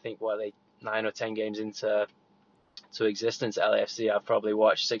already, they 9 or 10 games into existence at LAFC, I've probably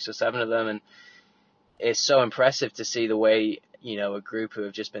watched 6 or 7 of them, and it's so impressive to see the way a group who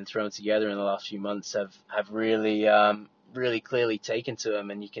have just been thrown together in the last few months have really clearly taken to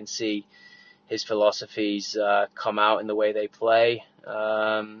him, and you can see his philosophies come out in the way they play.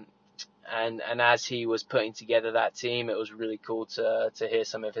 And as he was putting together that team, it was really cool to hear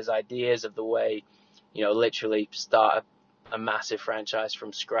some of his ideas of the way, literally start a massive franchise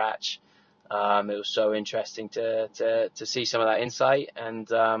from scratch. It was so interesting to see some of that insight, and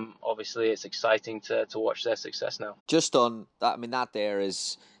obviously it's exciting to watch their success now. Just on that,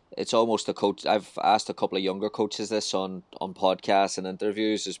 it's almost a coach. I've asked a couple of younger coaches this on podcasts and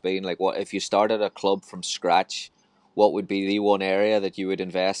interviews, has been like, what if you started a club from scratch, what would be the one area that you would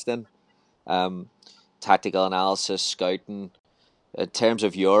invest in? Tactical analysis, scouting. In terms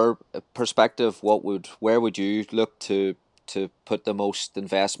of your perspective, where would you look to put the most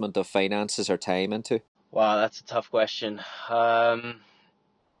investment of finances or time into? Wow, that's a tough question. I'll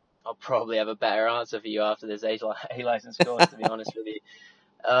probably have a better answer for you after this A-license course, to be honest with you.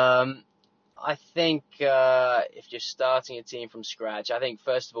 I think if you're starting a team from scratch, I think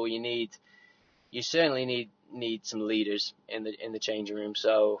first of all you certainly need some leaders in the changing room.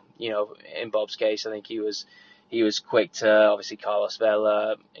 So in Bob's case, I think he was quick to, obviously Carlos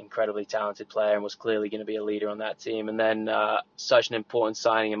Vela, incredibly talented player, and was clearly going to be a leader on that team. And then such an important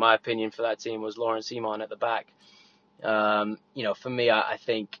signing, in my opinion, for that team was Lawrence Iman at the back. For me, I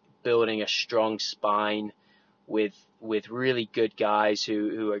think building a strong spine with really good guys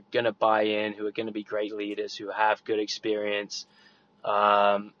who are going to buy in, who are going to be great leaders, who have good experience,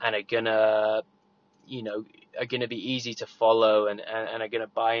 and are going to be easy to follow and are going to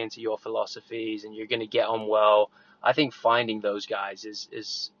buy into your philosophies, and you're going to get on well. I think finding those guys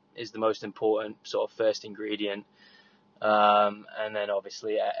is the most important sort of first ingredient. And then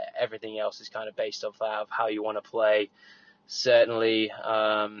obviously everything else is kind of based off that, of how you want to play. Certainly,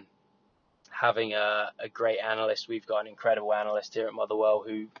 having a great analyst. We've got an incredible analyst here at Motherwell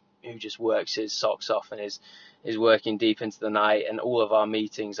who just works his socks off and is working deep into the night, and all of our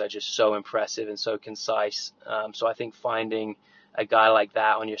meetings are just so impressive and so concise. So I think finding a guy like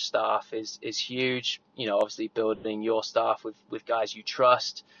that on your staff is huge. Obviously building your staff with guys you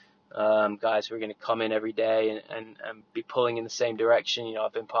trust, guys who are going to come in every day and be pulling in the same direction.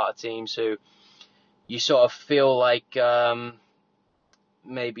 I've been part of teams who you sort of feel like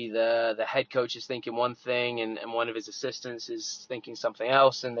maybe the head coach is thinking one thing and one of his assistants is thinking something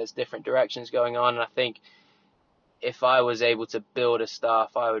else, and there's different directions going on. And I think if I was able to build a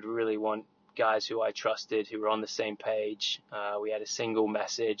staff, I would really want guys who I trusted, who were on the same page. We had a single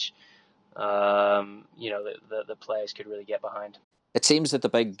message, the players could really get behind. It seems that the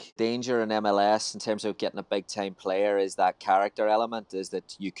big danger in MLS in terms of getting a big-time player is that character element, is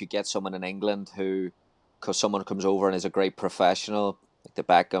that you could get someone in England because someone comes over and is a great professional, like the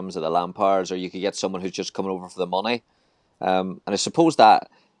Beckhams or the Lampards, or you could get someone who's just coming over for the money. And I suppose that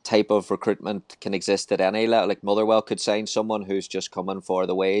type of recruitment can exist at any level. Like Motherwell could sign someone who's just coming for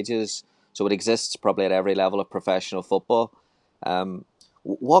the wages. So it exists probably at every level of professional football.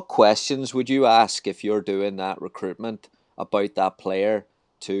 What questions would you ask if you're doing that recruitment about that player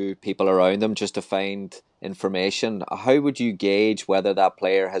to people around them, just to find information? How would you gauge whether that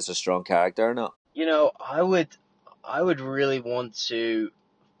player has a strong character or not? I would really want to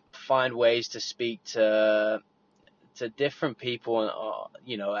find ways to speak to different people,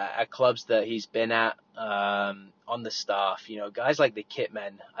 at clubs that he's been at, on the staff, guys like the kit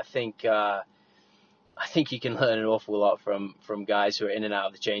men. I think you can learn an awful lot from guys who are in and out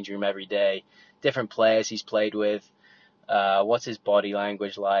of the changing room every day. Different players he's played with. What's his body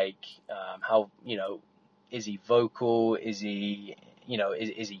language like? How, is he vocal? Is he,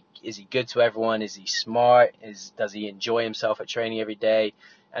 is he good to everyone? Is he smart? Does he enjoy himself at training every day?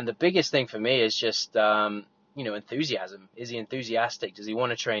 And the biggest thing for me is just, enthusiasm. Is he enthusiastic? Does he want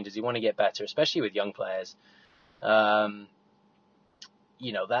to train? Does he want to get better? Especially with young players. That's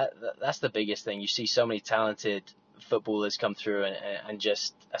the biggest thing. You see so many talented footballers come through and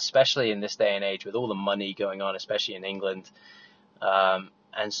just, especially in this day and age with all the money going on, especially in England,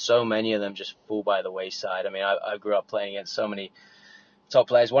 and so many of them just fall by the wayside. I mean, I grew up playing against so many top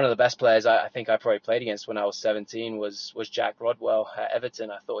players. One of the best players I think I probably played against when I was 17 was Jack Rodwell at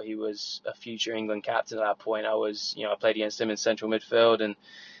Everton. I thought he was a future England captain at that point. I played against him in central midfield, and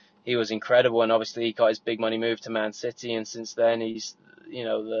he was incredible, and obviously he got his big money move to Man City, and since then he's,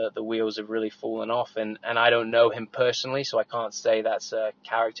 the wheels have really fallen off, and I don't know him personally, so I can't say that's a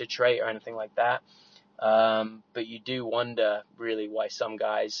character trait or anything like that. But you do wonder really why some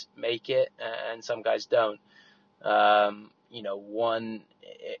guys make it and some guys don't.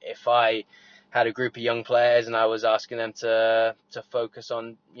 If I had a group of young players and I was asking them to focus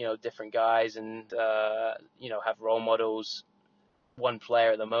on, different guys and, have role models, one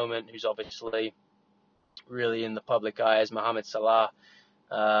player at the moment who's obviously really in the public eye is Mohamed Salah.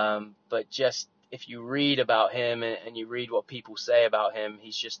 But just if you read about him and you read what people say about him,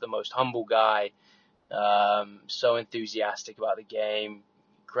 he's just the most humble guy, so enthusiastic about the game,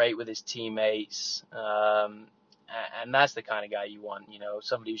 great with his teammates, and that's the kind of guy you want,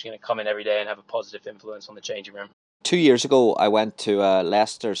 somebody who's going to come in every day and have a positive influence on the changing room. 2 years ago, I went to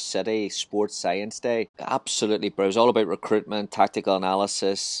Leicester City Sports Science Day. Absolutely, bro. It was all about recruitment, tactical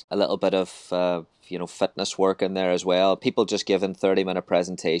analysis, a little bit of fitness work in there as well. People just giving 30-minute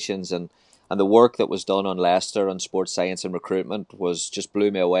presentations, and the work that was done on Leicester on sports science and recruitment just blew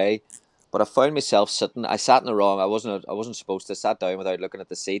me away. But I found myself sitting. I sat in the wrong. I wasn't supposed to. Sat down without looking at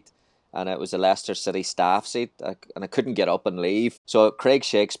the seat, and it was a Leicester City staff seat, and I couldn't get up and leave. So Craig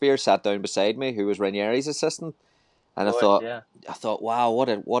Shakespeare sat down beside me, who was Ranieri's assistant. And I thought, wow,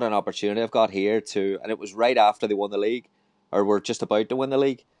 what an opportunity I've got here and it was right after they won the league, or were just about to win the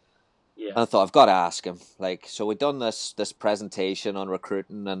league. Yeah. And I thought, I've got to ask him. So we'd done this presentation on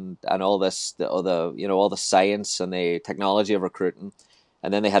recruiting and all this, all the science and the technology of recruiting.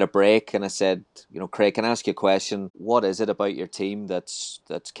 And then they had a break, and I said, Craig, can I ask you a question? What is it about your team that's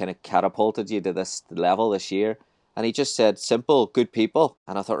kind of catapulted you to this level this year? And he just said, simple, good people.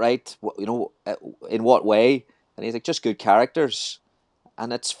 And I thought, right, in what way? And he's like, just good characters.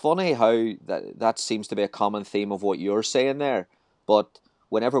 And it's funny how that seems to be a common theme of what you're saying there. But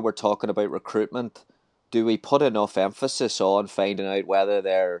whenever we're talking about recruitment, do we put enough emphasis on finding out whether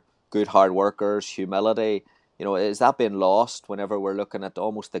they're good hard workers, humility? Is that being lost whenever we're looking at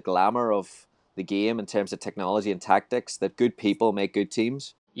almost the glamour of the game in terms of technology and tactics, that good people make good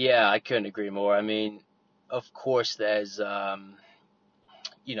teams? Yeah, I couldn't agree more. I mean, of course there's... of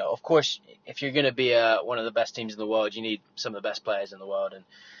course, if you're going to be one of the best teams in the world, you need some of the best players in the world. And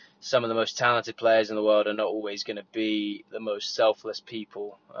some of the most talented players in the world are not always going to be the most selfless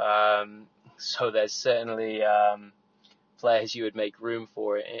people. So there's certainly players you would make room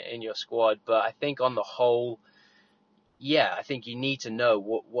for in your squad. But I think on the whole, I think you need to know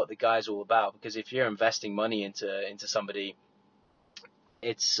what the guy's all about. Because if you're investing money into somebody,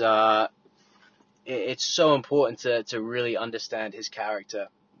 it's so important to really understand his character,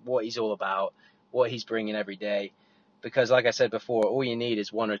 what he's all about, what he's bringing every day. Because like I said before, all you need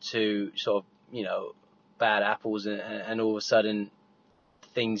is one or two sort of, bad apples, and all of a sudden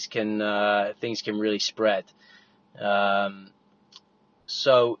things can really spread.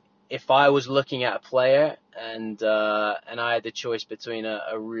 So if I was looking at a player and I had the choice between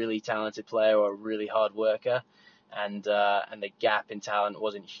a really talented player or a really hard worker, and the gap in talent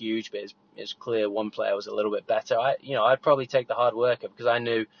wasn't huge, but it's clear one player was a little bit better, I'd probably take the hard worker, because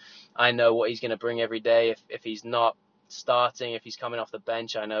I know what he's going to bring every day. If he's not starting, if he's coming off the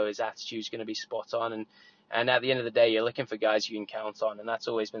bench, I know his attitude's going to be spot on, and at the end of the day, you're looking for guys you can count on, and that's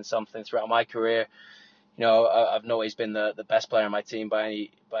always been something throughout my career. I've not always been the best player on my team by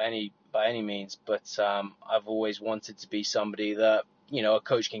any means, but I've always wanted to be somebody that a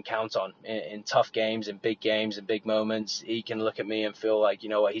coach can count on in tough games, in big moments. He can look at me and feel like,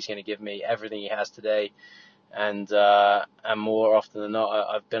 he's going to give me everything he has today. And more often than not,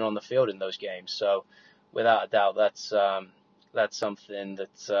 I've been on the field in those games. So without a doubt, that's something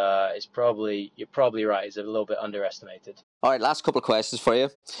that you're probably right, is a little bit underestimated. All right, last couple of questions for you.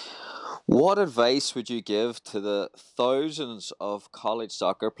 What advice would you give to the thousands of college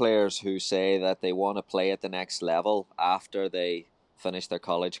soccer players who say that they want to play at the next level after they finish their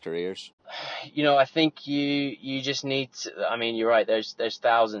college careers? I think you just need to, you're right, there's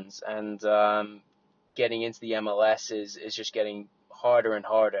thousands, and getting into the MLS is just getting harder and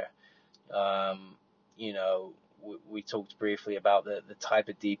harder. We talked briefly about the type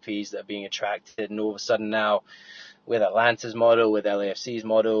of DPs that are being attracted, and all of a sudden now, with Atlanta's model, with LAFC's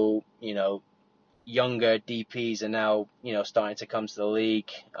model, younger DPs are now, starting to come to the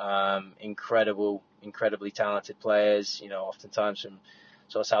league. Incredibly talented players, oftentimes from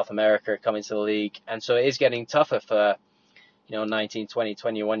sort of South America coming to the league. And so it is getting tougher for, 19, 20,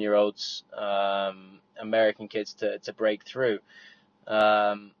 21-year-olds, American kids to break through.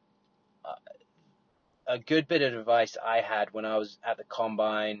 A good bit of advice I had when I was at the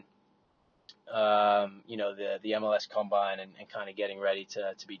Combine, the MLS Combine and kind of getting ready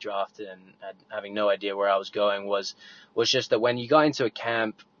to be drafted and having no idea where I was going was just that when you got into a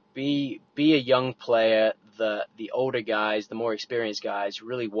camp, be a young player that the older guys, the more experienced guys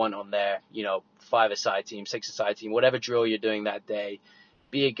really want on their, 5-a-side team, 6-a-side team, whatever drill you're doing that day,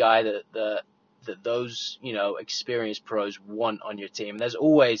 be a guy that those, experienced pros want on your team. There's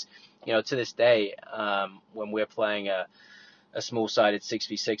always, to this day, when we're playing a small-sided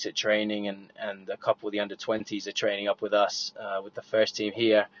 6v6 at training and a couple of the under-20s are training up with us, with the first team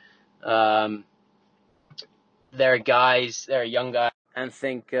here, there are young guys, and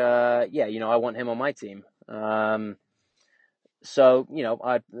think, I want him on my team. That's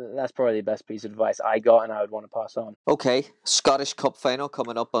probably the best piece of advice I got and I would want to pass on. Okay, Scottish Cup final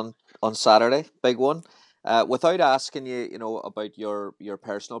coming up on Saturday, big one. Without asking you, about your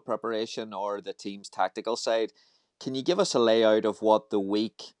personal preparation or the team's tactical side, can you give us a layout of what the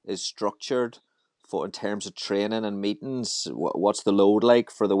week is structured for in terms of training and meetings? What's the load like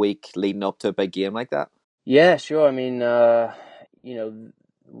for the week leading up to a big game like that? Yeah, sure. I mean,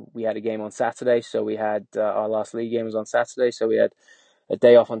 we had a game on Saturday, so we had our last league game was on Saturday, so we had a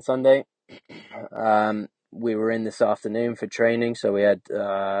day off on Sunday. We were in this afternoon for training, so we had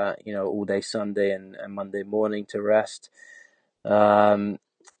all day Sunday and Monday morning to rest.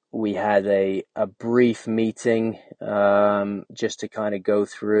 We had a brief meeting just to kind of go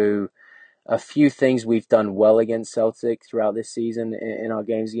through a few things we've done well against Celtic throughout this season in our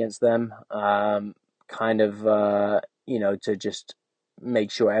games against them. To just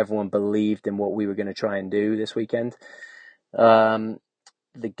make sure everyone believed in what we were going to try and do this weekend. The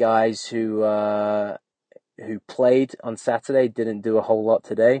guys who played on Saturday didn't do a whole lot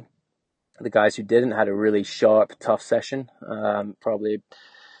today. The guys who didn't had a really sharp, tough session, probably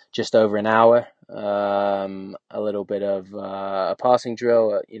just over an hour. A little bit of a passing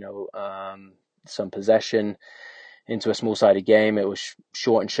drill, some possession into a small-sided game. It was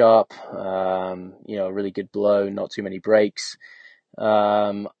short and sharp, a really good blow, not too many breaks.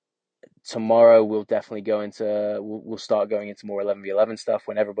 Tomorrow we'll definitely we'll start going into more 11v11 stuff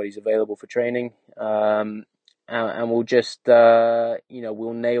when everybody's available for training. And we'll just,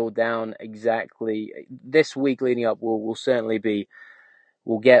 we'll nail down exactly this week leading up. We'll certainly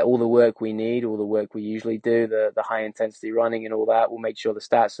we'll get all the work we need, all the work we usually do, the high intensity running and all that. We'll make sure the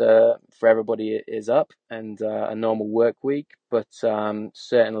stats for everybody is up and a normal work week. But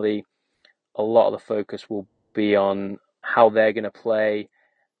certainly a lot of the focus will be on how they're going to play,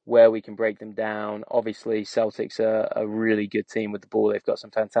 where we can break them down. Obviously, Celtic's a really good team with the ball. They've got some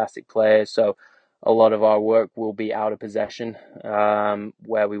fantastic players. So a lot of our work will be out of possession,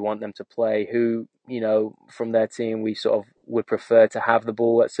 where we want them to play, who, from their team, we sort of would prefer to have the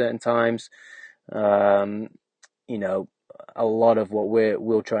ball at certain times. A lot of what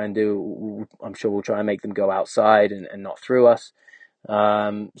we'll try and do, I'm sure we'll try and make them go outside and not through us.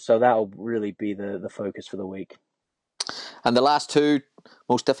 So that'll really be the focus for the week. And the last two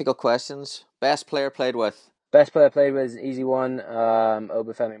most difficult questions: best player played with? Best player played with is an easy one.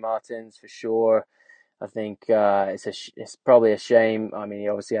 Obafemi Martins for sure. I think it's probably a shame. I mean, he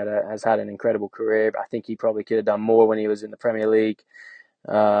obviously has had an incredible career, but I think he probably could have done more when he was in the Premier League.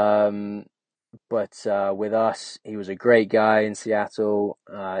 But with us, he was a great guy in Seattle.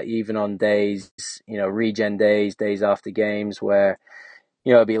 Even on days, regen days after games where,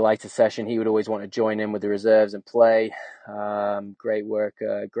 it'd be a lighter session, he would always want to join in with the reserves and play. Great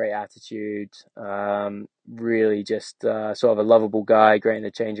worker, great attitude. Really just sort of a lovable guy, great in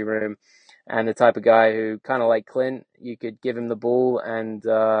the changing room. And the type of guy who, kind of like Clint, you could give him the ball and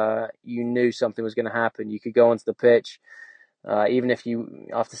you knew something was going to happen. You could go onto the pitch. Even if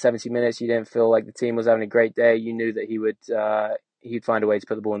after 70 minutes, you didn't feel like the team was having a great day, you knew that he'd find a way to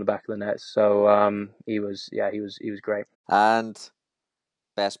put the ball in the back of the net. So he was great. And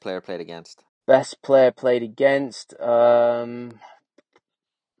best player played against? Best player played against? The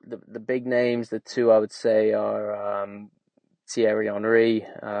big names, the two I would say are Thierry Henry.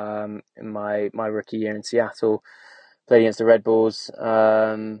 In my rookie year in Seattle, played against the Red Bulls.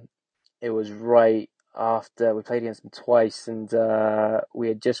 It was right after we played against them twice, and we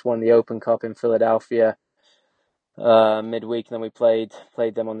had just won the Open Cup in Philadelphia midweek, and then we played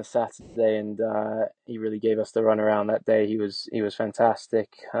them on the Saturday, and he really gave us the runaround that day. He was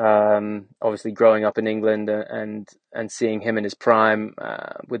fantastic. Obviously, growing up in England and seeing him in his prime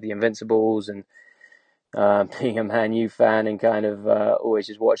with the Invincibles, and being a Man U fan and kind of always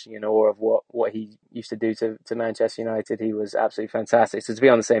just watching in awe of what he used to do to Manchester United. He was absolutely fantastic. So to be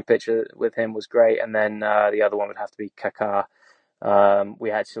on the same pitch with him was great. And then the other one would have to be Kaká. I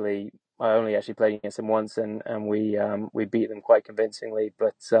only actually played against him once, and we beat them quite convincingly.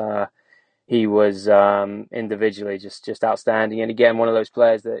 But he was individually just outstanding. And again, one of those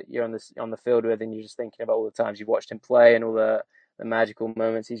players that you're on the field with, and you're just thinking about all the times you've watched him play and all the magical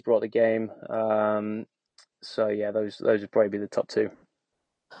moments he's brought the game. So yeah, those would probably be the top two.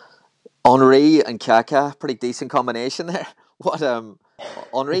 Henry and Kaka, pretty decent combination there. What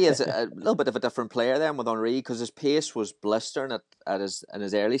Henry is a little bit of a different player then with Henry, because his pace was blistering in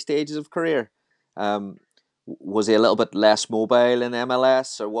his early stages of career. Was he a little bit less mobile in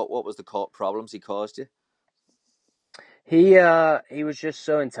MLS, or what was the problems he caused you? He was just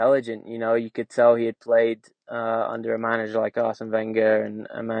so intelligent. You could tell he had played under a manager like Arsene Wenger and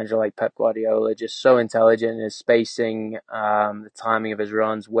a manager like Pep Guardiola. Just so intelligent in his spacing, the timing of his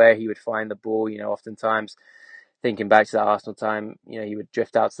runs, where he would find the ball. Oftentimes, thinking back to that Arsenal time, he would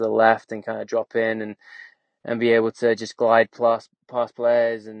drift out to the left and kind of drop in and be able to just glide past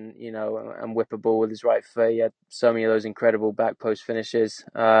players and whip a ball with his right foot. He had so many of those incredible back post finishes.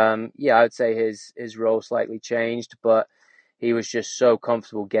 I would say his role slightly changed, but he was just so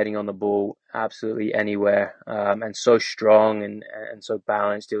comfortable getting on the ball absolutely anywhere, and so strong and so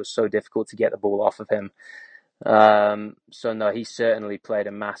balanced. It was so difficult to get the ball off of him. So no, he certainly played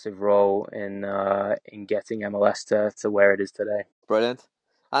a massive role in getting MLS to where it is today. Brilliant.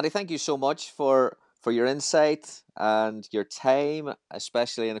 Andy, thank you so much for your insight and your time,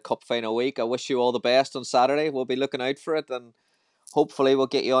 especially in a cup final week. I wish you all the best on Saturday. We'll be looking out for it, and hopefully we'll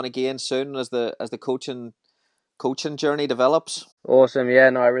get you on again soon as the coaching journey develops. Awesome.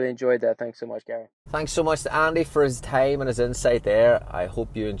 Yeah, no, I really enjoyed that. Thanks so much, Gary. Thanks so much to Andy for his time and his insight there. I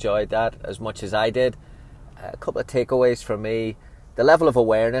hope you enjoyed that as much as I did. A couple of takeaways from me. The level of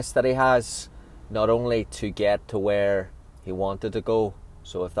awareness that he has, not only to get to where he wanted to go,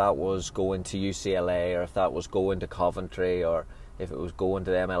 so if that was going to UCLA, or if that was going to Coventry, or if it was going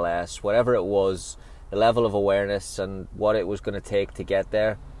to the MLS, whatever it was, the level of awareness and what it was going to take to get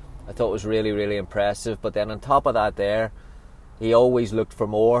there, I thought was really, really impressive. But then on top of that there, he always looked for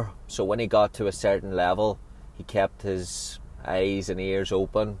more. So when he got to a certain level, he kept his eyes and ears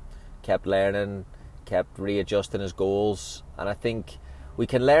open, kept learning, kept readjusting his goals. And I think we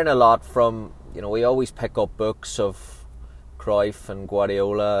can learn a lot from, we always pick up books of Cruyff and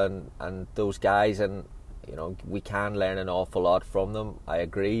Guardiola and those guys, and we can learn an awful lot from them, I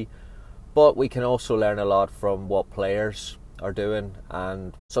agree. But we can also learn a lot from what players are doing,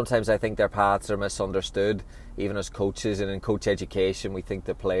 and sometimes I think their paths are misunderstood. Even as coaches and in coach education, we think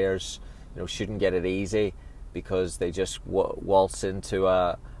the players shouldn't get it easy because they just waltz into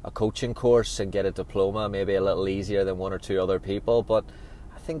a coaching course and get a diploma maybe a little easier than one or two other people. But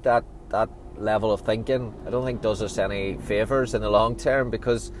I think that level of thinking, I don't think does us any favours in the long term,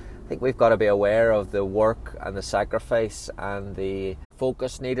 because I think we've got to be aware of the work and the sacrifice and the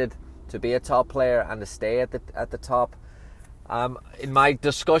focus needed to be a top player and to stay at the top. In my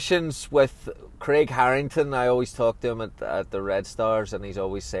discussions with Craig Harrington, I always talk to him at the Red Stars, and he's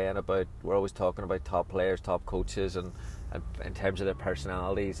always saying we're always talking about top players, top coaches, and in terms of their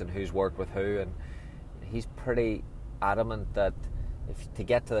personalities and who's worked with who, and he's pretty adamant that to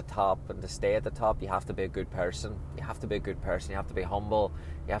get to the top and to stay at the top, you have to be a good person. You have to be a good person. You have to be humble.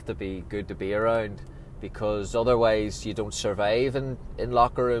 You have to be good to be around, because otherwise you don't survive in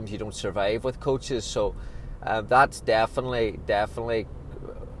locker rooms. You don't survive with coaches. So that's definitely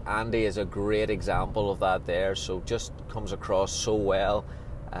Andy is a great example of that there. So just comes across so well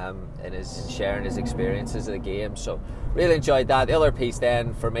in his sharing his experiences of the game. So really enjoyed that. The other piece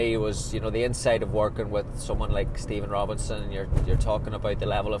then for me was the insight of working with someone like Stephen Robinson, and you're talking about the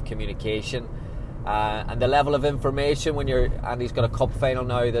level of communication and the level of information when Andy's got a cup final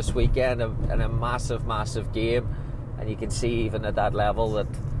now this weekend and a massive game, and you can see even at that level that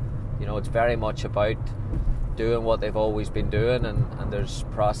it's very much about doing what they've always been doing, and there's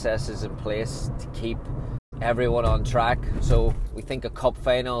processes in place to keep everyone on track. So we think of cup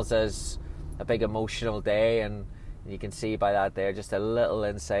finals as a big emotional day, and you can see by that there just a little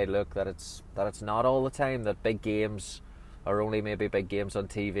inside look that it's not all the time, that big games are only maybe big games on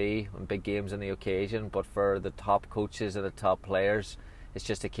TV and big games on the occasion, but for the top coaches and the top players, it's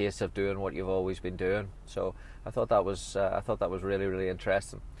just a case of doing what you've always been doing. So I thought that was really, really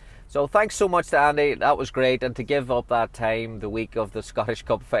interesting. So thanks so much to Andy, that was great, and to give up that time the week of the Scottish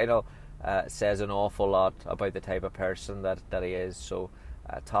Cup final says an awful lot about the type of person that he is. So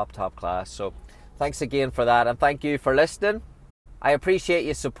top class. So thanks again for that, and thank you for listening. I appreciate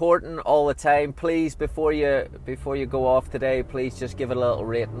you supporting all the time. Please, before you go off today, please just give it a little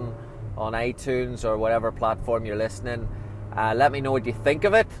rating on iTunes or whatever platform you're listening. Let me know what you think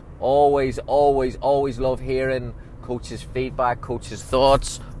of it. Always love hearing coaches' feedback, coaches'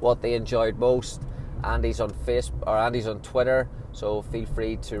 thoughts, what they enjoyed most. Andy's on Facebook, or Andy's on Twitter, so feel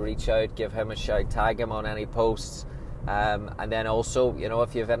free to reach out, give him a shout, tag him on any posts. And then also, you know,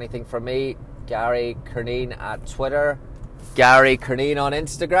 if you have anything for me, Gary Curneen at Twitter, Gary Curneen on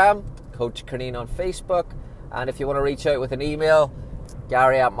Instagram, Coach Curneen on Facebook, and if you want to reach out with an email,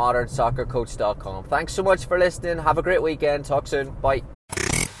 Gary@modernsoccercoach.com. Thanks so much for listening. Have a great weekend. Talk soon. Bye.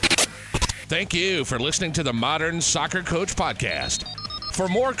 Thank you for listening to the Modern Soccer Coach Podcast. For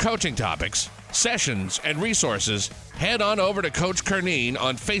more coaching topics, sessions, and resources, head on over to Coach Curneen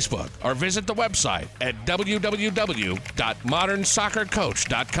on Facebook or visit the website at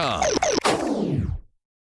www.modernsoccercoach.com.